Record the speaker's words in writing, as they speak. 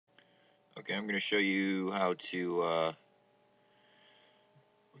Okay, I'm going to show you how to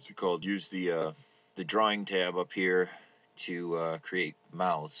what's it called? Use the drawing tab up here to create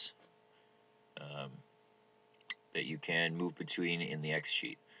mouths um, that you can move between in the X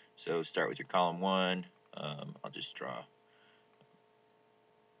sheet. So start with your column 1. I'll just draw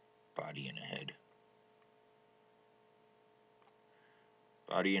body and a head.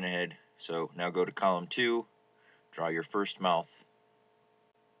 Body and a head. So now go to column 2, draw your first mouth.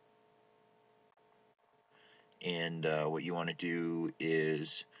 And what you want to do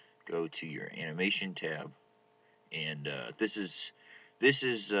is go to your animation tab, and this is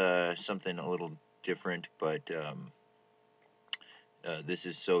something a little different, but this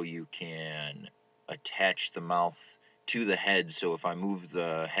is so you can attach the mouth to the head. So if I move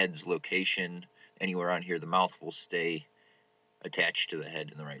the head's location anywhere on here, the mouth will stay attached to the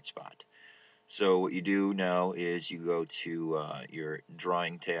head in the right spot. So what you do now is you go to your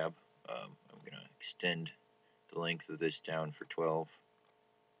drawing tab. I'm going to extend the length of this down for 12.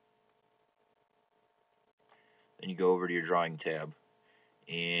 Then you go over to your drawing tab,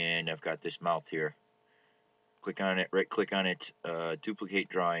 and I've got this mouth here. Click on it, right click on it, duplicate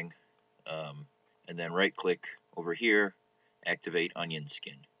drawing, and then right click over here, activate onion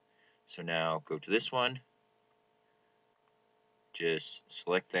skin. So now go to this one, just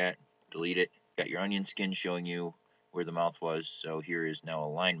select that, delete it. Got your onion skin showing you where the mouth was, so here is now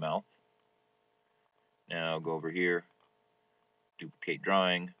a line mouth. Now go over here, duplicate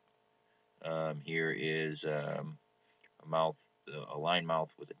drawing. Here is a mouth, a line mouth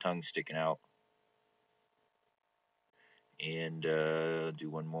with a tongue sticking out. And do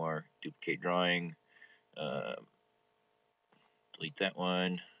one more, duplicate drawing, delete that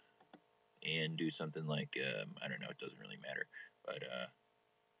one, and do something like, I don't know, it doesn't really matter, but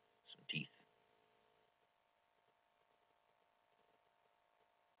some teeth.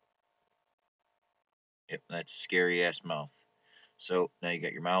 Yep, that's a scary ass mouth. So now you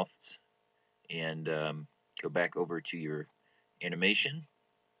got your mouths, and go back over to your animation,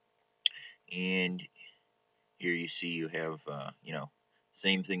 and here you see you have,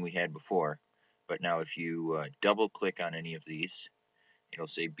 same thing we had before, but now if you double click on any of these, it'll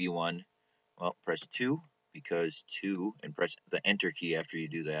say B1. Well, press 2, because 2, and press the enter key after you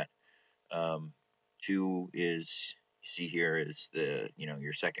do that. 2 is, you see here, is the,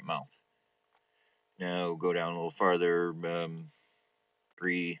 your second mouth. Now go down a little farther.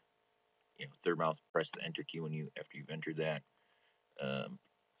 3, third mouth, press the enter key after you've entered that.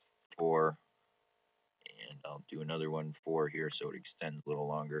 4, and I'll do another one, 4 here, so it extends a little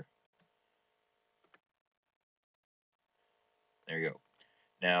longer. There you go.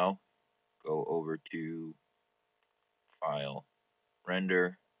 Now go over to File,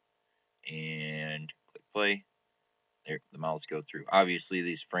 Render, and click play. There, the mouths go through. Obviously,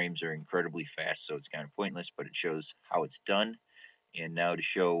 these frames are incredibly fast, so it's kind of pointless, but it shows how it's done. And now to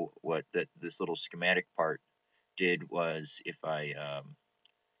show what this little schematic part did was, if I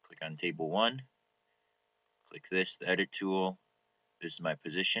click on table 1, click this, the edit tool, this is my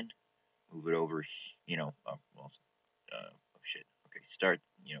position, move it over, shit, okay, start,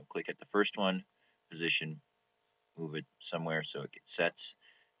 click at the first one, position, move it somewhere so it gets sets,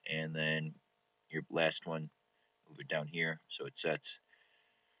 and then your last one, move it down here so it sets.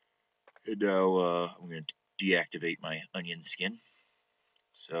 And now I'm going to deactivate my onion skin.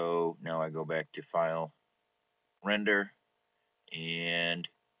 So now I go back to File, Render, and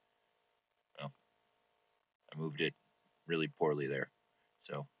I moved it really poorly there.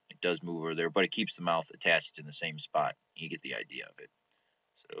 So it does move over there, but it keeps the mouth attached in the same spot. You get the idea of it.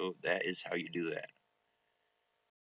 So that is how you do that.